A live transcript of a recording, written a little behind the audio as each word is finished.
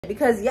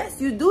Because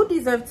yes, you do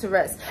deserve to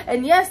rest.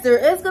 And yes, there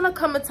is gonna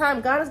come a time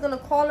God is gonna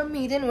call a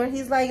meeting where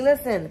he's like,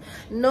 listen,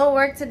 no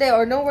work today,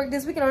 or no work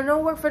this weekend, or no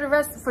work for the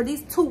rest for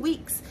these 2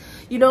 weeks.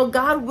 You know,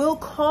 God will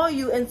call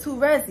you into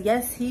rest.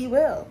 Yes, he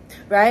will,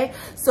 right?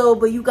 So,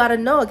 but you gotta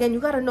know, again, you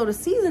gotta know the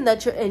season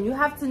that you're in. You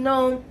have to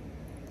know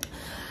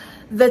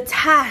the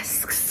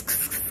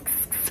tasks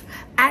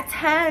at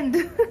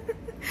hand.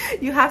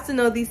 You have to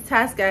know these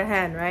tasks at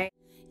hand, right?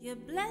 You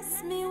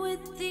bless me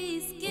with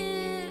these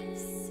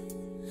gifts.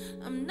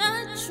 I'm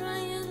not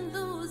trying to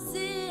lose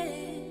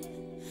it.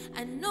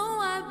 I know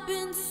I've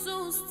been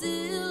so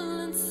still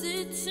and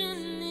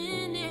sitting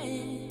in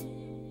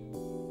it.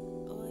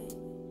 Boy,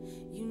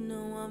 you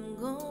know I'm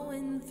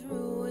going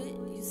through it.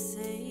 You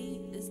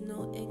say there's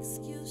no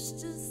excuse,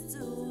 just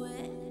do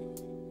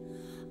it.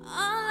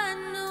 All I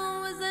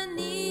know is I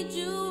need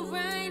you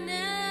right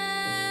now.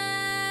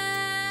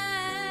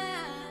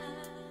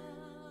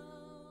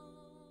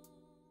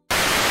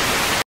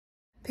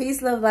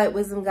 Peace, love, light,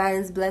 wisdom,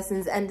 guidance,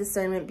 blessings, and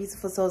discernment,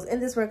 beautiful souls. In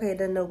this world, you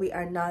don't know we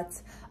are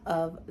not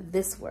of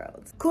this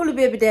world. Cool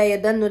baby day,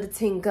 you done know the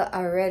thing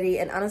already.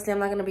 And honestly, I'm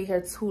not gonna be here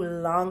too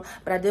long,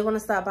 but I did want to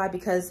stop by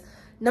because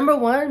number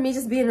one, me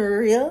just being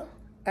real,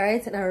 all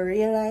right, in our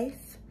real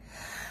life,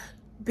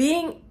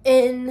 being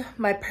in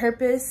my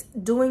purpose,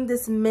 doing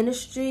this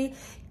ministry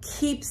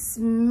keeps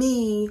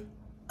me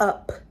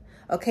up,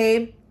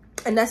 okay?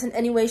 And that's in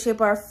any way, shape,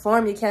 or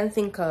form you can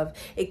think of.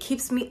 It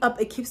keeps me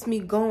up. It keeps me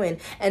going.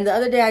 And the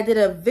other day, I did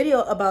a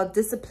video about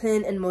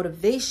discipline and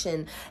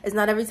motivation. It's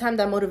not every time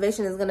that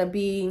motivation is going to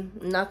be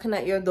knocking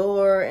at your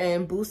door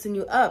and boosting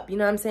you up. You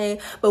know what I'm saying?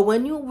 But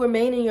when you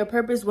remain in your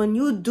purpose, when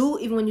you do,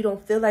 even when you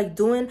don't feel like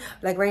doing,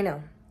 like right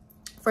now.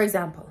 For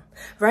example,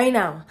 right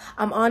now,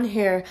 I'm on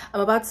here.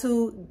 I'm about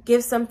to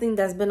give something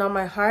that's been on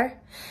my heart.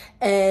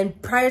 And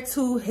prior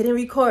to hitting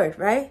record,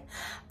 right?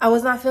 I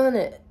was not feeling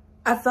it.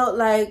 I felt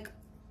like,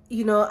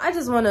 you know, I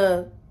just want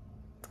to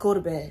go to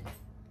bed.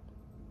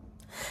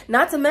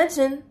 Not to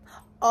mention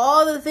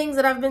all the things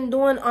that I've been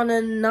doing on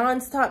a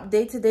non-stop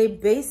day-to-day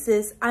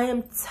basis. I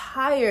am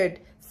tired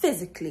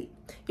physically.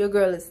 Your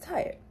girl is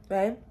tired,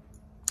 right?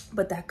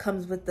 But that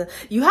comes with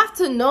you have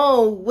to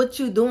know what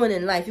you're doing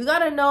in life. You got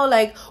to know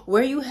like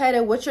where you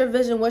headed, what's your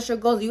vision, what's your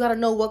goals. You got to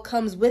know what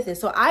comes with it.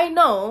 So I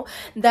know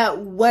that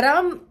what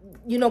I'm,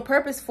 you know,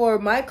 purpose for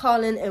my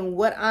calling and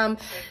what I'm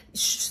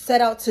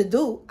set out to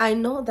do, I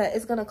know that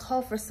it's going to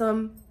call for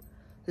some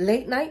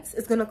late nights.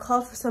 It's going to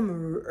call for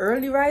some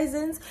early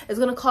risings. It's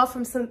going to call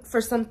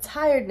for some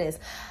tiredness.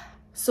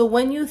 So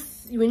when you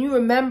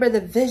remember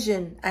the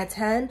vision at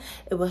hand,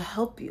 it will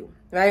help you,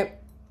 right?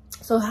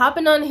 So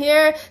hopping on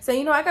here, saying,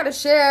 you know, I got to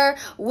share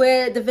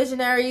with the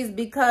visionaries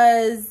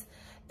because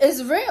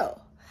it's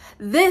real.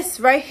 This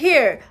right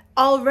here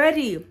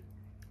already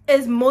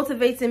is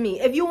motivating me.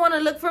 If you want to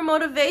look for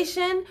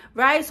motivation,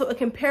 right, so it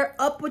can pair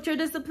up with your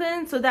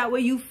discipline, so that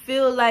way you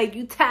feel like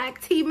you tag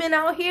teaming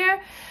out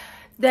here,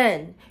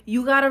 then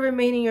you got to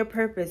remain in your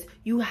purpose.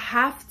 You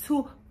have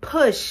to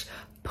push.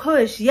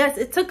 Yes,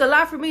 it took a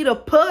lot for me to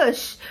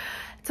push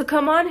to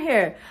come on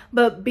here,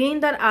 but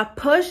being that I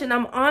push and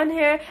I'm on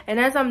here, and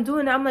as I'm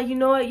doing it, I'm like, you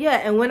know what, yeah,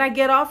 and when I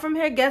get off from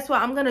here, guess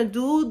what, I'm gonna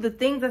do the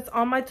things that's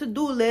on my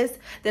to-do list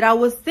that I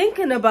was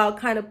thinking about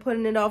kind of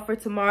putting it off for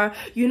tomorrow.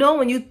 You know,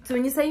 when you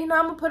say, you know,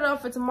 I'm gonna put it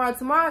off for tomorrow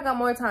I got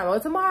more time, or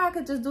tomorrow I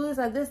could just do this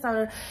at this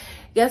time.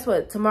 Guess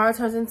what, tomorrow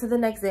turns into the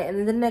next day, and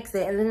then the next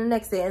day, and then the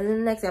next day, and then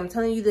the next day. I'm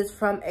telling you this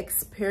from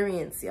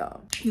experience,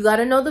 y'all. You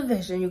gotta know the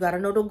vision, you gotta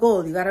know the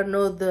goal, you gotta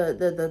know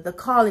the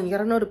calling, you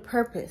gotta know the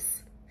purpose.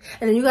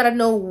 And then you got to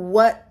know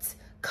what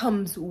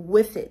comes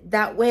with it.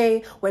 That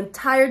way, when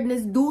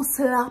tiredness do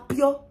slap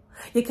you,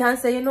 you can't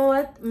say, you know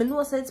what? I know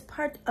it's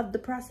part of the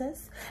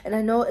process. And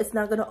I know it's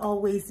not going to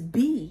always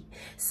be.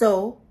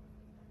 So,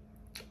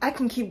 I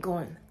can keep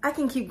going. I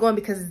can keep going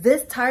because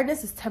this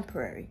tiredness is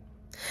temporary.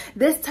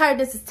 This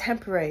tiredness is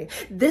temporary.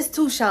 This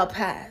too shall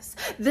pass.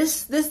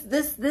 This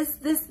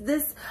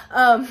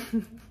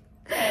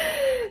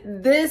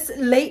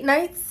late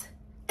nights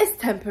is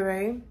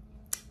temporary.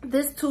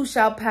 This too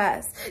shall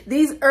pass.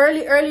 These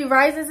early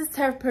rises is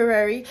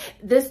temporary.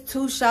 This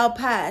too shall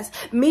pass.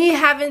 Me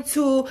having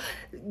to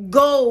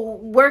go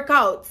work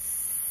out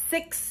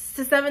 6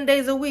 to 7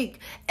 days a week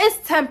is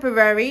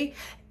temporary.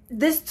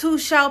 This too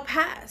shall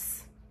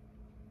pass.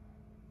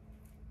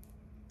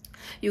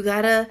 You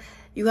gotta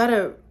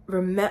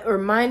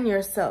remind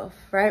yourself,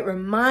 right?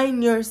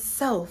 Remind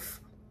yourself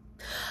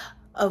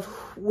of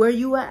where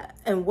you at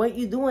and what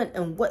you're doing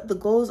and what the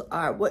goals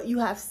are, what you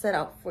have set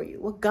out for you,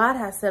 what God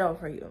has set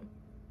out for you.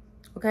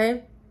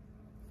 Okay?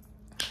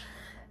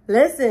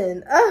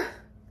 Listen,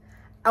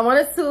 I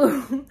wanted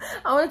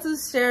to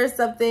share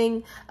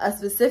something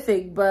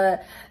specific,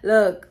 but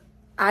look,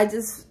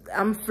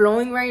 I'm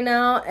flowing right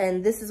now,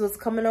 and this is what's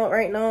coming out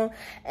right now,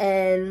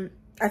 and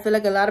I feel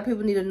like a lot of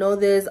people need to know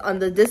this. On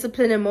the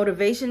discipline and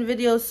motivation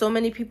video, so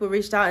many people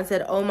reached out and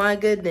said, oh my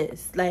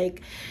goodness,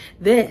 like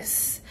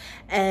this.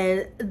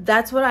 And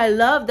that's what I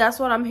love. That's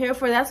what I'm here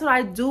for. That's what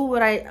I do.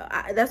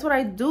 That's what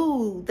I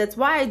do. That's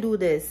why I do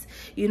this,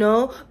 you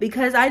know,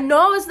 because I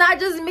know it's not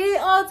just me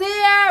on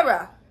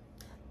Tiara.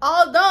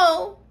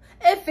 Although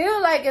it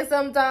feels like it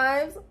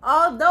sometimes.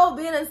 Although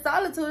being in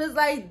solitude is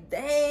like,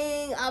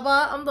 dang,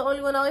 Abba, I'm the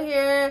only one out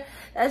here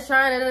that's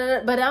trying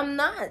to, but I'm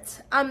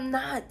not.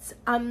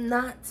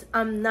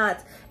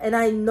 And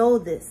I know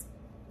this.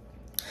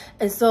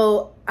 And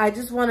so I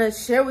just want to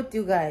share with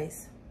you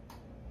guys.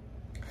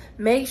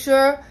 Make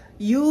sure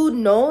you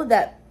know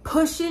that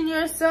pushing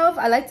yourself,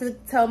 I like to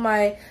tell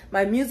my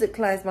music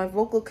clients, my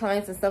vocal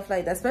clients and stuff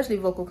like that, especially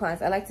vocal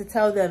clients, I like to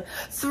tell them,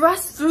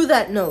 thrust through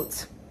that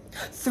note.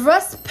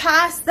 Thrust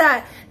past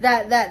that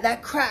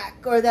crack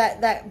or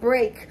that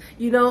break,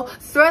 you know,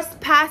 thrust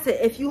past it.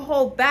 If you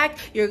hold back,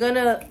 you're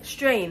gonna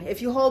strain.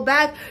 If you hold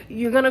back,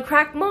 you're gonna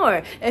crack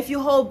more. If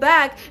you hold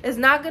back, it's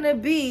not gonna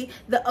be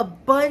the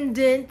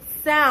abundant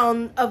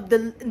sound of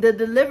the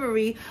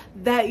delivery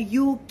that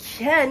you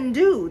can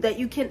do, that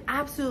you can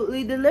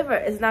absolutely deliver.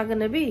 It's not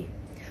gonna be.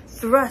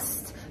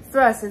 Thrust.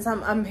 And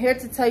so I'm here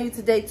to tell you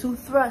today to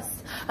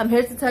thrust. I'm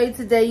here to tell you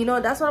today, you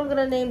know, that's what I'm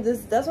gonna name this.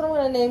 That's what I'm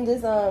gonna name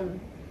this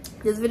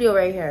this video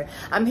right here.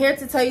 I'm here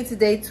to tell you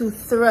today to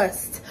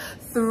thrust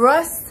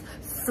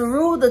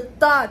through the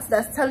thoughts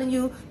that's telling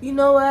you, you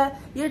know what,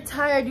 you're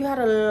tired, you had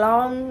a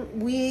long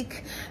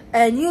week,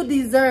 and you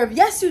deserve,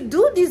 yes, you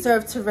do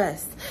deserve to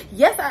rest.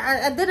 Yes,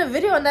 I did a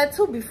video on that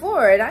too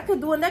before, and I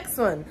could do a next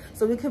one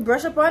so we could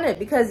brush up on it,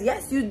 because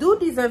yes, you do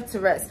deserve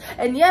to rest.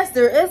 And yes,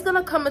 there is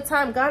gonna come a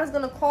time God is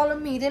gonna call a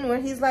meeting where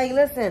he's like,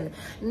 listen,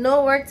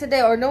 no work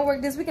today, or no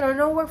work this weekend, or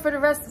no work for the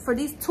rest for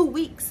these 2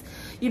 weeks.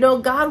 You know,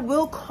 God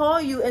will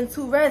call you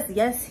into rest.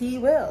 Yes, he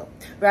will,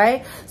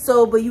 right?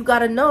 So, but you got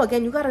to know,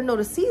 again, you got to know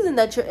the season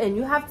that you're in.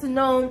 You have to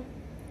know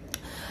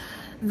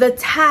the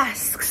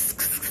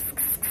tasks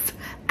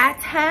at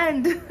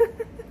hand.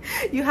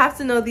 You have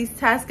to know these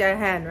tasks at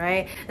hand,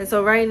 right? And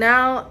so right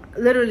now,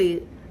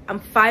 literally, I'm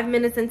 5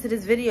 minutes into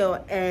this video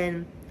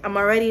and I'm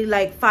already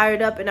like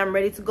fired up and I'm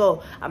ready to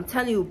go. I'm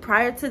telling you,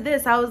 prior to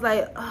this, I was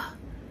like,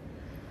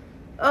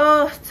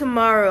 oh,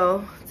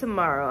 tomorrow,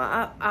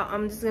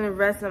 I'm just going to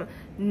rest.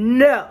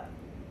 No,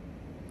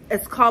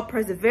 it's called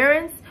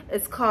perseverance.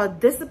 It's called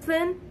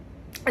discipline.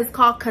 It's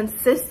called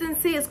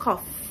consistency. It's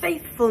called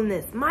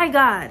faithfulness. My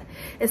God,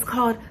 it's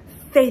called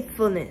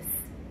faithfulness.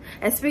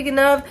 And speaking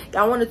of,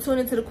 y'all want to tune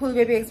into the Coolie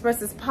Baby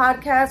Expresses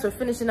podcast. We're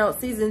finishing out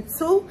season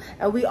 2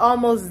 and we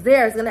almost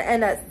there. It's going to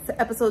end at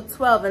episode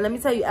 12. And let me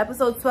tell you,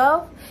 episode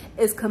 12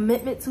 is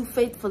commitment to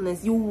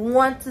faithfulness. You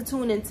want to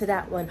tune into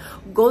that one.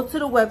 Go to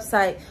the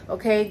website,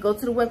 okay? Go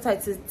to the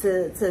website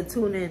to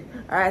tune in.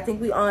 All right, I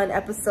think we on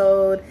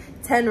episode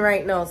 10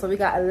 right now. So we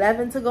got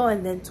 11 to go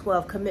and then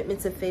 12, commitment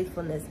to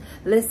faithfulness.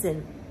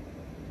 Listen,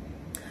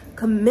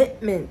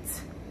 commitment.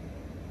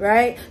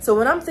 Right? So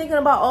when I'm thinking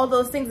about all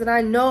those things and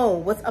I know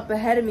what's up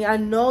ahead of me, I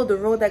know the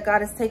road that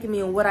God has taken me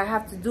and what I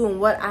have to do and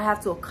what I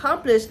have to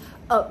accomplish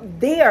up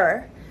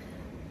there,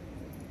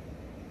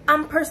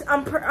 I'm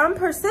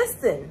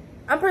persisting.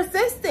 I'm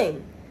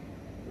persisting.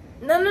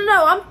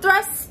 No, I'm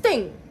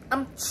thrusting.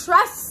 I'm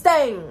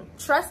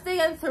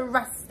trusting and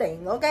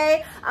thrusting,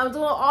 okay? I'm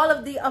doing all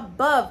of the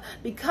above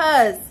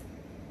because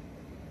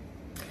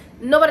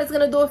nobody's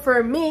gonna do it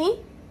for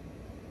me.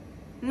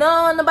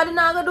 No, nobody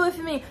not gonna do it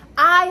for me.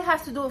 I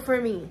have to do it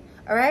for me,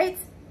 all right?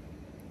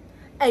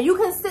 And you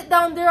can sit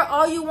down there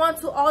all you want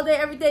to, all day,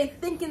 every day,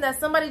 thinking that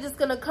somebody's just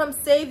gonna come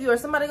save you or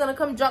somebody gonna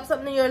come drop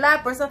something in your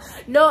lap or something.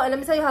 No, and let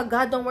me tell you how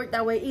God don't work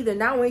that way either.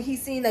 Now when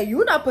he's seeing that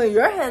you're not putting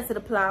your hands to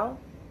the plow,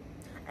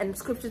 and the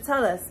scripture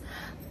tell us,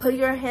 put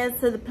your hands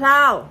to the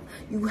plow.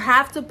 You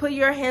have to put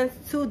your hands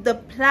to the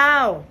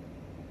plow.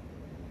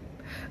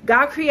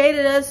 God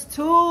created us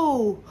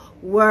to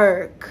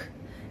work.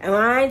 And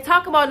when I ain't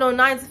talking about no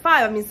 9 to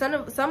 5, I mean,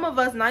 some of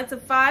us 9 to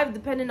 5,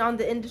 depending on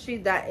the industry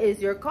that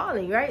is your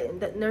calling, right? And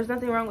there's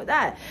nothing wrong with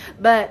that.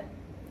 But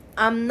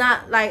I'm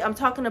not like, I'm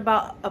talking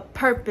about a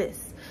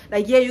purpose.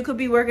 Like, yeah, you could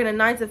be working a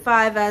 9 to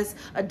 5 as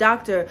a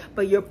doctor,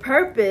 but your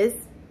purpose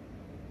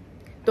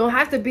don't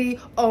have to be,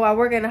 oh, I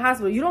work in a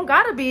hospital. You don't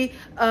gotta be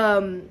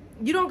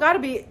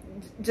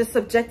just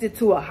subjected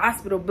to a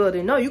hospital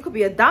building. No, you could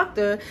be a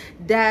doctor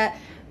that,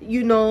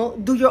 you know,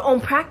 do your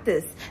own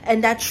practice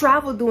and that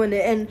travel doing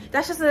it. And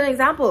that's just an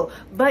example.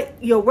 But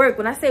your work,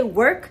 when I say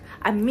work,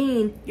 I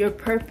mean your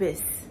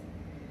purpose.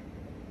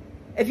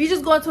 If you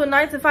just go into a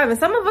 9 to 5, and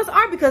some of us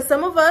are, because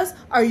some of us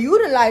are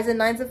utilizing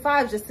 9 to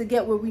 5 just to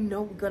get where we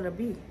know we're gonna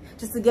be,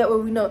 just to get where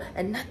we know,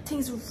 and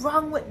nothing's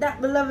wrong with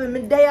that, beloved.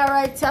 Midday, all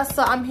right,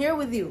 Tessa, I'm here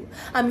with you.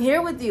 I'm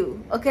here with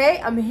you,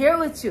 okay? I'm here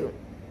with you.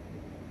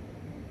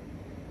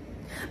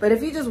 But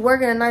if you just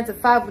working a 9 to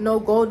 5 with no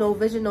goal, no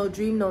vision, no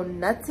dream, no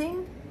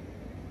nothing,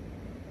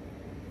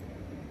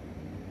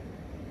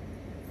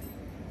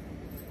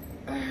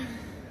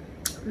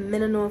 me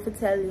no know if I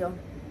tell you.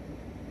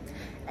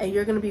 And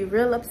you're gonna be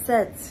real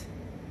upset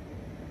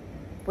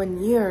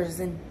when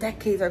years and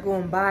decades are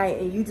going by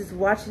and you just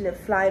watching it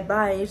fly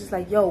by and you're just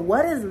like, yo,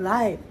 what is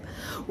life?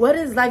 What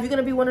is life? You're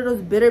gonna be one of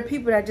those bitter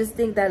people that just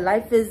think that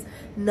life is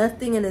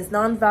nothing and is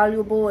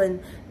non-valuable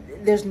and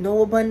there's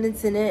no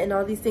abundance in it and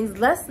all these things.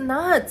 Let's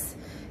not,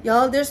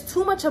 y'all. There's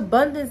too much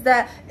abundance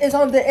that is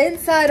on the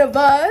inside of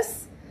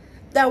us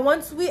that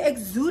once we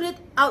exude it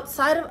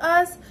outside of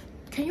us,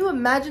 can you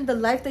imagine the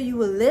life that you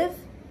will live?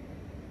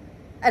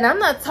 And I'm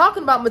not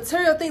talking about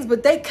material things,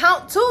 but they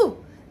count too.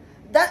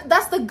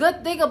 That's the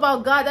good thing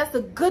about God. That's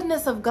the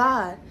goodness of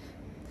God.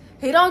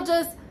 He don't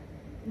just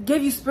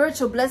give you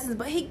spiritual blessings,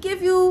 but he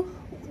give you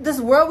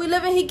this world we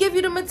live in. He give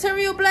you the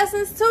material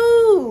blessings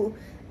too.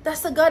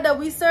 That's the God that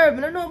we serve.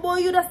 And I know,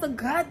 boy, that's the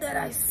God that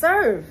I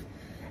serve.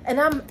 And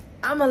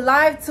I'm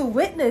alive to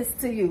witness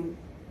to you.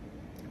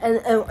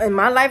 And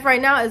my life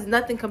right now is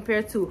nothing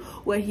compared to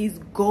what he's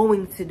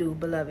going to do,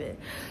 beloved.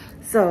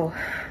 So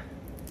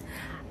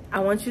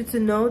I want you to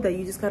know that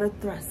you just gotta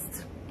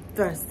thrust.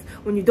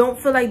 When you don't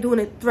feel like doing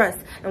it, thrust.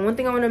 And one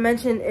thing I want to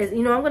mention is,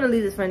 you know, I'm going to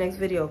leave this for my next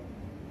video,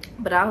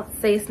 but I'll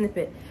say a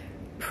snippet.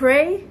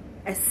 Pray,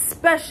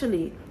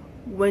 especially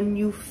when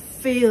you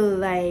feel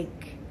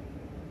like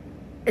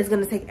it's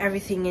going to take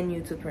everything in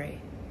you to pray.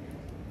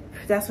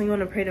 That's when you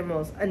want to pray the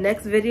most. A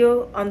next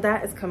video on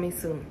that is coming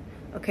soon.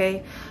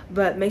 Okay,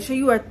 but make sure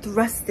you are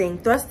thrusting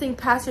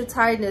past your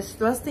tiredness,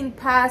 thrusting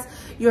past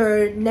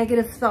your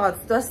negative thoughts,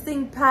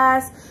 thrusting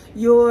past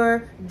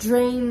your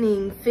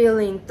draining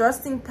feeling,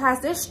 thrusting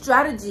past. There's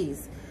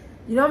strategies.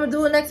 You know, I'm gonna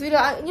do a next video.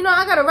 I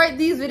gotta write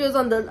these videos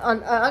I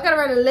gotta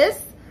write a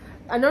list.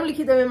 I normally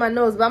keep them in my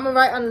notes, but I'm gonna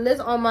write on a list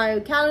on my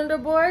calendar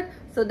board,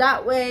 so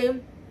that way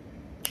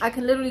I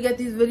can literally get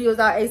these videos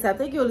out ASAP.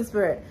 Thank you, Holy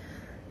Spirit.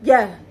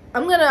 Yeah,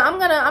 I'm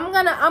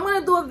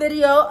gonna do a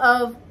video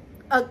of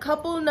a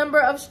couple number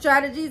of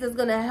strategies that's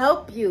going to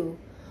help you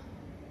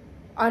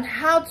on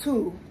how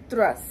to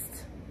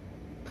thrust.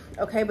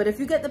 Okay, but if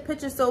you get the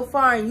picture so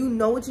far and you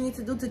know what you need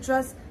to do to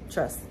trust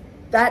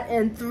that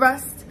and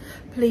thrust,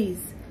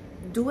 please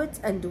do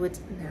it, and do it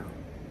now.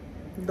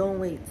 Don't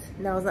wait.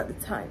 Now is not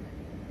the time.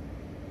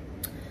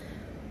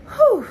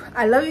 Whew.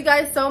 I love you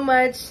guys so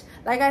much.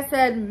 Like I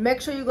said,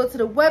 make sure you go to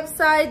the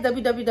website,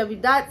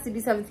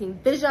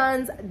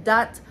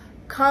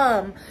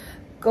 www.cb17visions.com.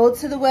 Go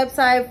to the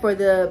website for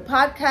the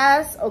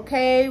podcast.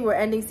 Okay, we're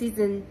ending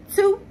season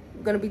 2.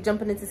 We're going to be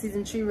jumping into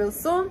season 3 real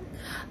soon.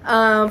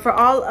 For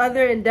all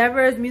other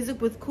endeavors, Music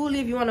with Cooley,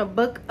 if you want to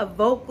book a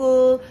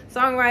vocal,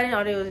 songwriting,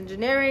 audio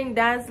engineering,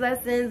 dance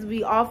lessons,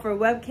 we offer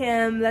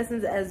webcam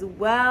lessons as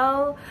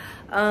well.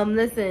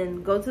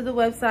 Listen, go to the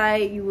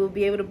website. You will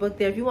be able to book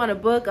there. If you want to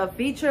book a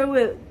feature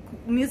with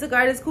music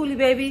artist Cooley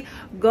Baby,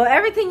 go.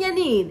 Everything you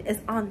need is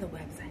on the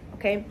website.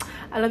 Okay,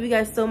 I love you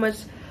guys so much.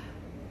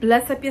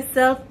 Bless up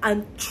yourself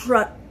and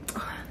trust.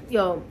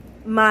 Yo,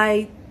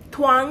 my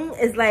twang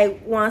is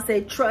like, want to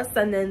say trust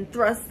and then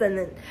thrust and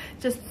then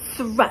just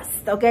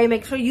thrust. Okay,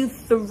 make sure you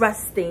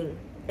thrusting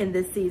in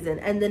this season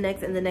and the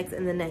next and the next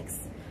and the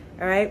next.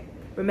 All right,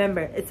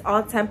 remember, it's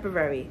all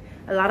temporary.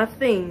 A lot of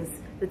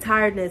things, the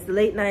tiredness, the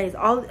late nights,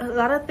 a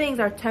lot of things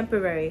are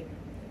temporary.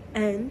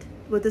 And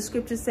what the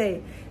scriptures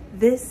say,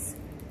 this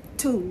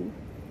too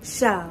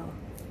shall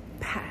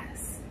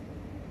pass.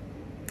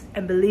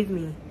 And believe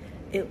me,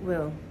 it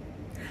will.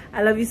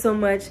 I love you so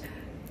much.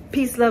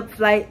 Peace, love,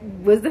 flight,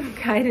 wisdom,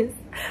 guidance.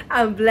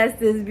 I'm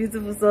blessed in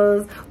beautiful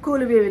souls. Cool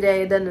to be every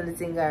day. Done the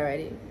thing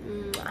already.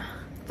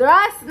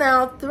 Thrust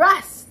now.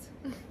 Thrust.